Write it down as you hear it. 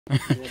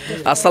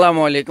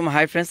আসসালামু আলাইকুম।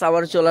 Hi friends,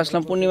 আবার চলে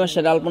আসলাম পূর্ণিমা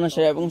শাড়ি, আলপনা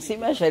শাড়ি এবং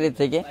সিমা শাড়ি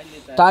থেকে।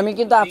 তো আমি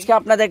কিন্তু আজকে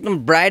আপনাদের একদম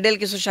ব্রাইডাল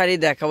কিছু শাড়ি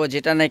দেখাবো,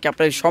 যেটা নাকি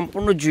আপনার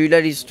সম্পূর্ণ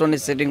জুয়েলারি স্টোনে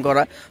সেটিং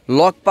করা,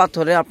 লক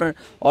পাথরে, আপনার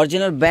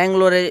অরিজিনাল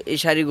ব্যাঙ্গালোরের এই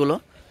শাড়িগুলো।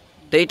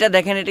 তো এটা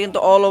দেখেন, এটা কিন্তু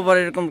অল ওভার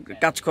এরকম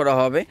কাজ করা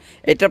হবে।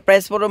 এটার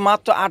প্রাইস পড়বে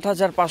মাত্র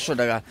 ৮৫০০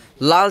 টাকা।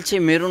 লালচে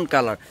মেরুন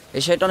কালার,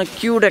 এই শাড়িটা অনেক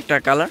কিউট একটা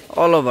কালার,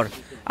 অল ওভার।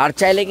 আর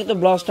চাইলে কিন্তু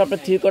ব্লাউজটা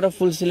আপনার 3/4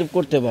 ফুল স্লিভ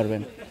করতে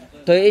পারবেন।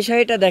 তো এই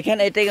শাড়িটা দেখেন,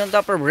 এটা কিন্তু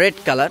আপনার রেড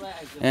কালার,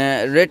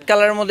 রেড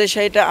কালারের মধ্যে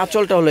শাড়িটা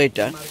আঁচলটা হলো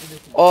এটা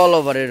অল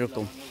ওভার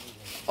এরকম,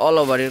 অল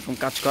ওভার এরকম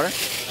কাজ করা।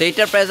 তো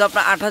এইটার প্রাইস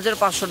আপনার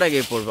 ৮৫০০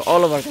 টাকায় পড়বে,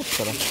 অল ওভার কাজ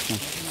করা।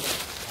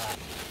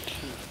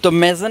 তো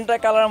ম্যাজেন্টা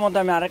কালারের মধ্যে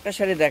আমি আরেকটা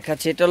শাড়ি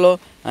দেখাচ্ছি। এটা হলো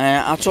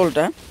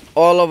আঁচলটা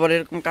অল ওভার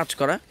এরকম কাজ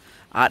করা,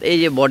 আর এই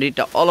যে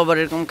বডিটা অল ওভার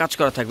এরকম কাজ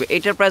করা থাকবে।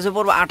 এইটার প্রাইসে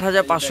পড়বে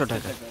 ৮৫০০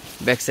 টাকা।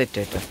 ব্যাক সাইডটা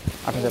এটা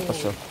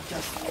 ৮৫০০।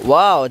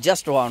 ওয়াও,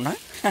 জাস্ট ওয়াও না,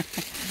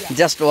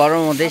 জাস্ট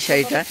ওয়ারের মধ্যে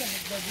শাড়িটা।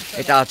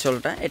 এটা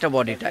আঁচলটা, এটা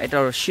বডিটা, এটা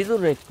সিঁদুর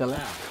রেড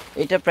কালার।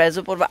 এটা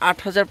প্রাইসে পড়বে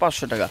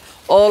 ৮৫০০ টাকা,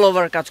 অল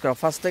ওভার কাজ করা,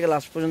 ফার্স্ট থেকে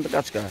লাস্ট পর্যন্ত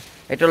কাজ করা।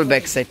 এটা হলো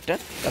ব্যাক সাইডটা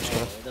কাজ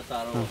করা।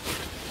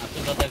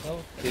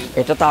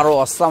 এটা তো আরো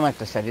অসাম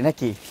একটা শাড়ি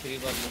নাকি?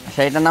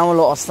 শাড়িটার নাম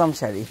হলো অসাম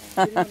শাড়ি।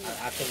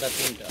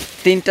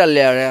 3টা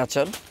লেয়ারের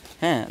আঁচল।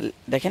 হ্যাঁ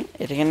দেখেন,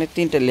 এটা এখানে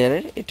 3টা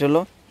লেয়ারের। এটা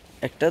হলো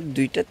 1টা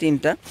 2টা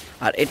 3টা,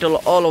 আর এটা হলো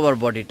অল ওভার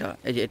বডিটা।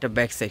 এই যে এটা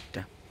ব্যাক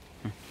সাইডটা।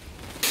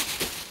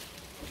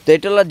 তো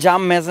এটা হলো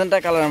জাম ম্যাজেন্টা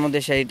কালারের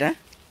মধ্যে শাড়িটা,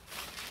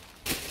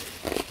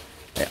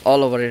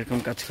 অল ওভার এরকম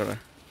কাজ করা,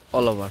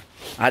 অল ওভার।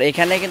 আর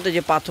এখানে কিন্তু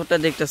যে পাথরটা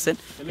দেখতেছেন,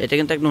 এটা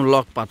কিন্তু একদম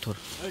লক পাথর,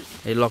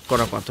 এই লক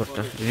করা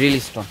পাথরটা রিল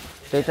স্টোন।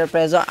 তো এটার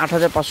প্রাইস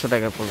 ৮৫০০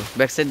 টাকা পড়বে।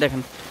 ব্যাক সাইড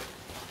দেখেন।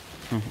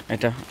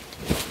 এটা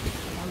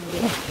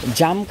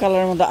জাম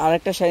কালারের মধ্যে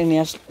আরেকটা শাড়ি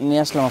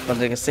নিয়ে আসলাম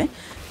আপনাদের কাছে।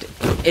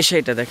 এই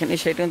শাড়িটা দেখেন, এই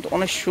শাড়িটা কিন্তু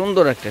অনেক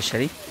সুন্দর একটা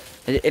শাড়ি।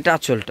 এই যে এটা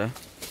আঁচলটা,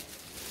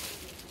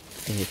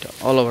 এটা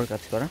অল ওভার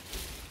কাজ করা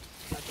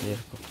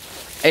এরকম।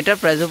 এটার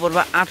প্রাইসও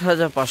পড়বে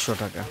 ৮৫০০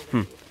 টাকা।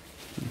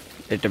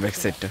 এটা ব্যাক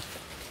সাইডটা।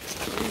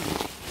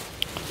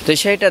 তো এই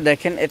শাড়িটা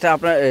দেখেন, এটা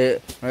আপনার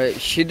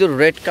সিঁদুর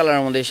রেড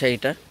কালারের মধ্যে এই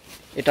শাড়িটা,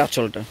 এটা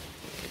আঁচলটা,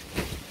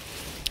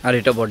 আর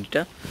এটা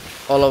বডিটা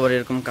অল ওভার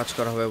এরকম কাজ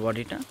করা হবে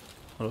বডিটা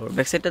অল ওভার।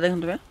 ব্যাক সাইডটা দেখেন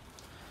তুমি,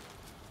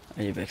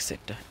 এই যে ব্যাক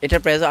সাইডটা। এটার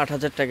প্রাইস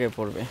 ৮০০০ টাকায়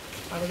পড়বে,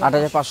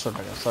 ৮৫০০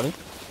 টাকা সরি।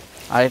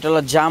 আর এটা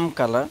হলো জাম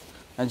কালার।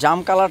 জাম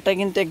কালারটা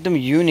কিন্তু একদম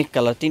ইউনিক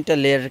কালার, 3টা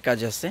লেয়ারের কাজ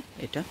আছে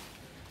এটা।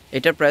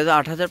 এটার প্রাইস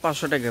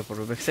 ৮৫০০ টাকায়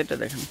পড়বে। ব্যাক সাইডটা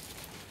দেখেন,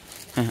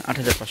 হ্যাঁ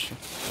 ৮৫০০।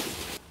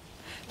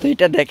 তো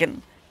এটা দেখেন,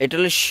 এটা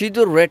হলো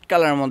সিঁদুর রেড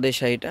কালারের মধ্যে এই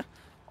শাড়িটা,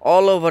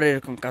 অল ওভার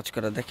এরকম কাজ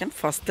করা। দেখেন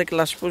ফার্স্ট থেকে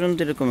লাস্ট পর্যন্ত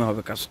এরকমই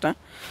হবে কাজটা।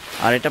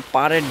 আর এটা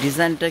পাড়ের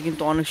ডিজাইনটা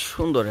কিন্তু অনেক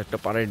সুন্দর একটা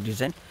পাড়ের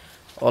ডিজাইন,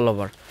 অল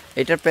ওভার।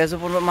 এটার প্রাইসও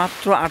পড়বে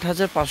মাত্র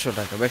 ৮৫০০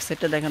 টাকা। ব্যাক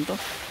সাইডটা দেখেন, তো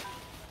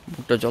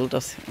বুকটা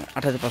জ্বলতেছে,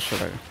 ৮৫০০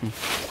 টাকা।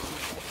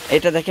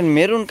 এটা দেখেন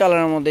মেরুন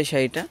কালারের মধ্যে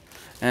শাড়িটা,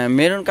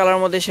 মেরুন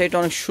কালারের মধ্যে শাড়িটা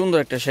অনেক সুন্দর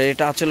একটা শাড়ি।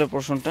 এটা আঁচলের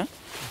পোর্শনটা,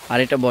 আর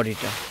এটা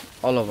বডিটা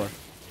অল ওভার।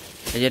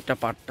 এই যে একটা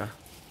পাটটা,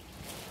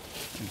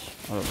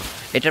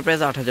 এটার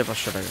প্রাইস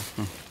 ৮৫০০ টাকা।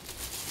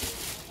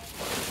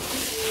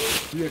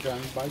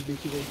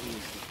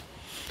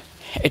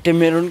 এটা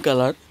মেরুন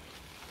কালার,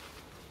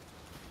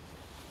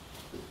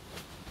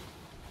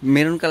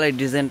 মেরুন কালার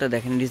ডিজাইনটা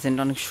দেখেন,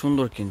 ডিজাইনটা অনেক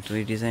সুন্দর, কিন্তু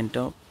এই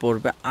ডিজাইনটা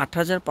পড়বে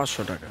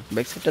 ৮৫০০ টাকা।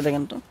 ব্যাক সাইডটা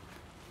দেখেন তো,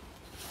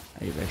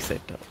 এই ব্যাক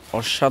সাইডটা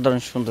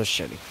অসাধারণ সুন্দর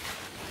শাড়ি।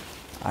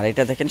 আর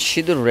এটা দেখেন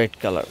সিঁদুর রেড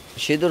কালার,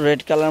 সিঁদুর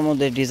রেড কালারের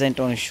মধ্যে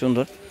ডিজাইনটা অনেক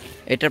সুন্দর।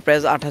 এটার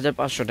প্রাইস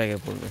 ৮৫০০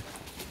 টাকায় পড়বে,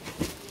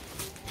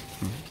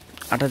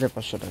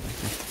 ৮৫০০ টাকা।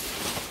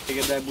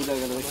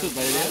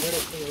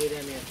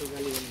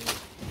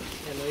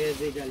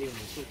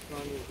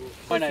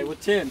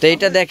 তো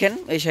এইটা দেখেন,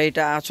 এই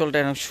শাড়িটা আঁচলটা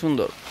অনেক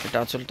সুন্দর, এটা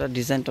আঁচলটা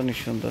ডিজাইনটা অনেক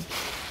সুন্দর।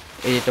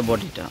 এই এটা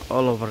বডিটা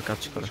অল ওভার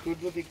কাজ করা।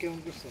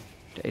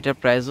 এটার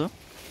প্রাইসও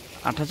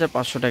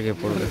 ৮৫০০ টাকায়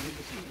পড়বে,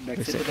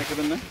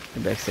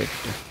 ব্যাক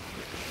সাইডটা।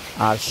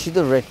 আর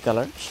সিঁদুর রেড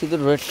কালার,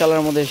 সিঁদুর রেড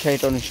কালারের মধ্যে এই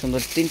শাড়িটা অনেক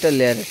সুন্দর, 3টা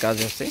লেয়ারের কাজ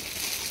আছে।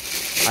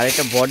 আর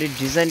এটা বডির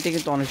ডিজাইনটা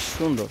কিন্তু অনেক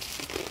সুন্দর,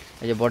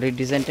 এই যে বডির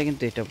ডিজাইনটা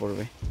কিন্তু এটা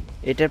পড়বে।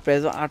 এটার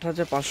প্রাইসও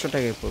 ৮৫০০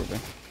 টাকায় পড়বে।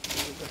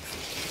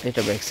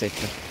 এটা ব্যাক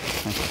সাইডটা।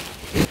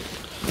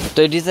 তো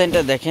এই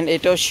ডিজাইনটা দেখেন,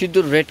 এটাও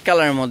সিঁদুর রেড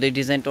কালারের মধ্যে, এই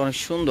ডিজাইনটা অনেক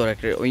সুন্দর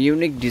একটা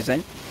ইউনিক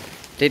ডিজাইন।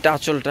 তো এটা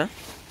আঁচলটা,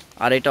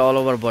 আর এটা অল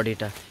ওভার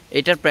বডিটা।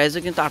 এটার প্রাইসও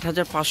কিন্তু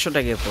 ৮৫০০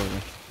 টাকায় পড়বে,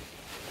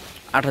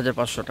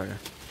 ৮৫০০ টাকা।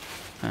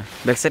 হ্যাঁ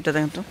ব্যাক সাইডটা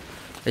দেখেন তো,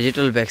 এই যেটা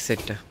হলো ব্যাক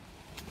সাইডটা।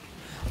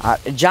 আর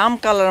জাম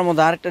কালারের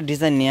মধ্যে আরেকটা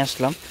ডিজাইন নিয়ে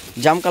আসলাম।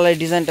 জাম কালারের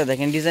ডিজাইনটা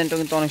দেখেন, ডিজাইনটা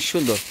কিন্তু অনেক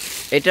সুন্দর।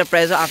 এটার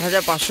প্রাইসও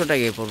 ৮৫০০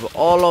 টাকায় পড়বে,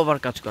 অল ওভার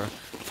কাজ করা,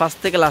 ফার্স্ট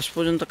থেকে লাস্ট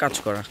পর্যন্ত কাজ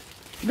করা।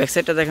 ব্যাক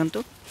সাইডটা দেখেন তো,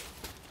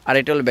 আর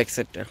এটা হলো ব্যাক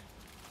সাইডটা।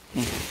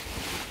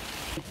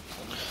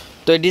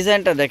 তো এই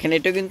ডিজাইনটা দেখেন,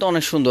 এটা কিন্তু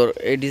অনেক সুন্দর,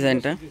 এই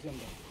ডিজাইনটা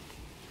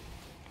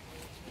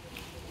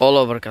অল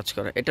ওভার কাজ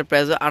করা। এটার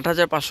প্রাইস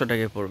 ৮৫০০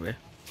 টাকায় পড়বে।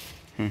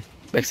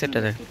 ব্যাক সাইডটা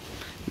দেখেন,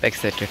 ব্যাক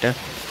সাইড এটা।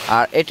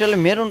 আর এটা হলো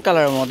মেরুন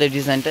কালারের মধ্যে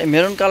ডিজাইনটা,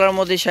 মেরুন কালারের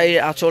মধ্যে শাড়ির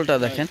আঁচলটা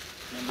দেখেন,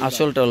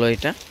 আঁচলটা হলো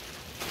এটা,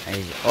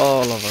 এই যে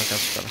অল ওভার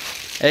কাজ করা।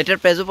 এটার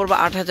প্রাইসও পড়বে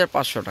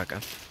 8500 টাকা।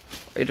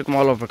 এরকম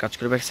অল ওভার কাজ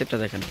করে। ব্যাক সাইডটা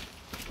দেখেন,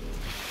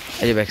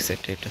 এই যে ব্যাক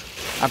সাইডটা, এটা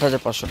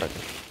 8500 টাকা।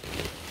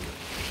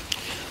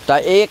 তা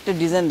এই একটা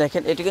ডিজাইন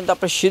দেখেন, এটা কিন্তু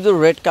আপনার সিঁদুর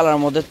রেড কালার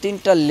মধ্যে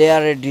 3টা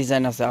লেয়ারের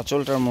ডিজাইন আছে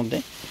আঁচলটার মধ্যে,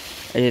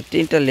 এই যে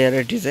 3টা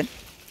লেয়ারের ডিজাইন।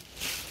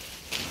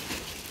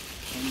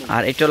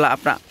 আর এটা হলো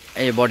আপনার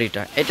এই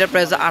বডিটা, এটার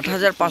প্রাইস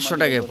 8500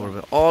 টাকায় পড়বে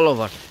অল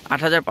ওভার,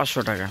 8500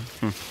 টাকা।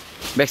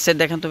 ব্যাক সাইড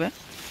দেখেন তবে,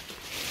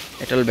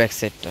 এটা হলো ব্যাক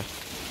সাইডটা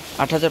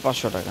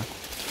 8500 টাকা।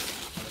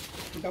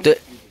 তো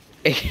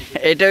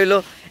এটা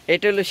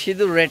হলো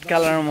সিঁদুর রেড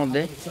কালারের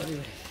মধ্যে,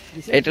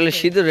 এটা হলো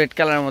সিঁদুর রেড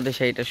কালারের মধ্যে,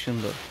 সেইটা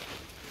সুন্দর।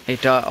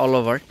 এটা অল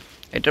ওভার,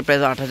 এটার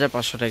প্রাইস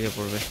 8500 টাকায়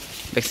পড়বে।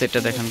 ব্যাক সাইডটা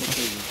দেখেন তো,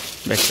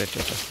 ব্যাক সাইডটা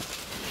এটা।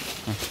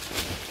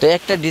 তো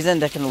একটা ডিজাইন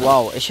দেখেন,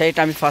 ওয়াও, এই শাড়িটা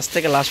আমি ফার্স্ট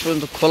থেকে লাস্ট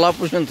পর্যন্ত খোলা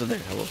পর্যন্ত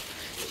দেখাবো।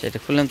 সেটা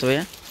খুললেন তো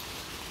ভাইয়া,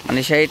 মানে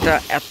শাড়িটা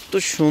এত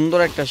সুন্দর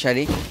একটা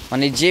শাড়ি,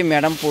 মানে যে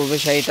ম্যাডাম পরবে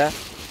শাড়িটা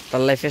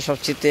তার লাইফে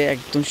সবচেয়ে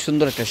একদম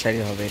সুন্দর একটা শাড়ি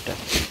হবে এটা।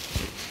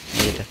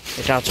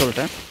 এটা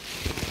আঁচলটা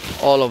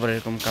অল ওভার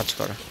এরকম কাজ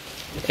করা।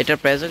 এটার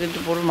প্রাইসও কিন্তু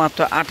পড়বে মাত্র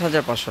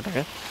 8500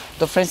 টাকা।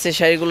 তো ফ্রেন্ডস, এই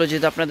শাড়িগুলো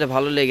যদি আপনাদের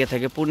ভালো লেগে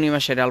থাকে, পূর্ণিমা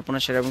শাড়ি, আলপনা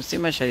শাড়ি এবং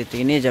সীমা শাড়ি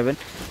থেকে নিয়ে যাবেন।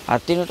 আর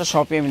তিনটা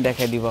শপে আমি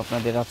দেখাই দিব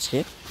আপনাদের আজকে।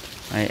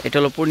 এটা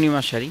হলো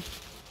পূর্ণিমা শাড়ি,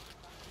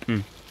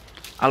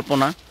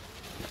 আলপনা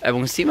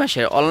এবং সীমা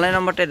শাড়ি। অনলাইন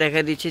নাম্বারটা দেখা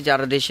দিচ্ছি,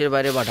 যারা দেশের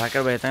বাইরে বা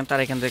ঢাকার বাইরে থাকেন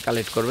তারা এখান থেকে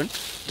কালেক্ট করবেন।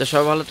 তো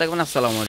সবাই ভালো থাকবেন, আসসালামু আলাইকুম।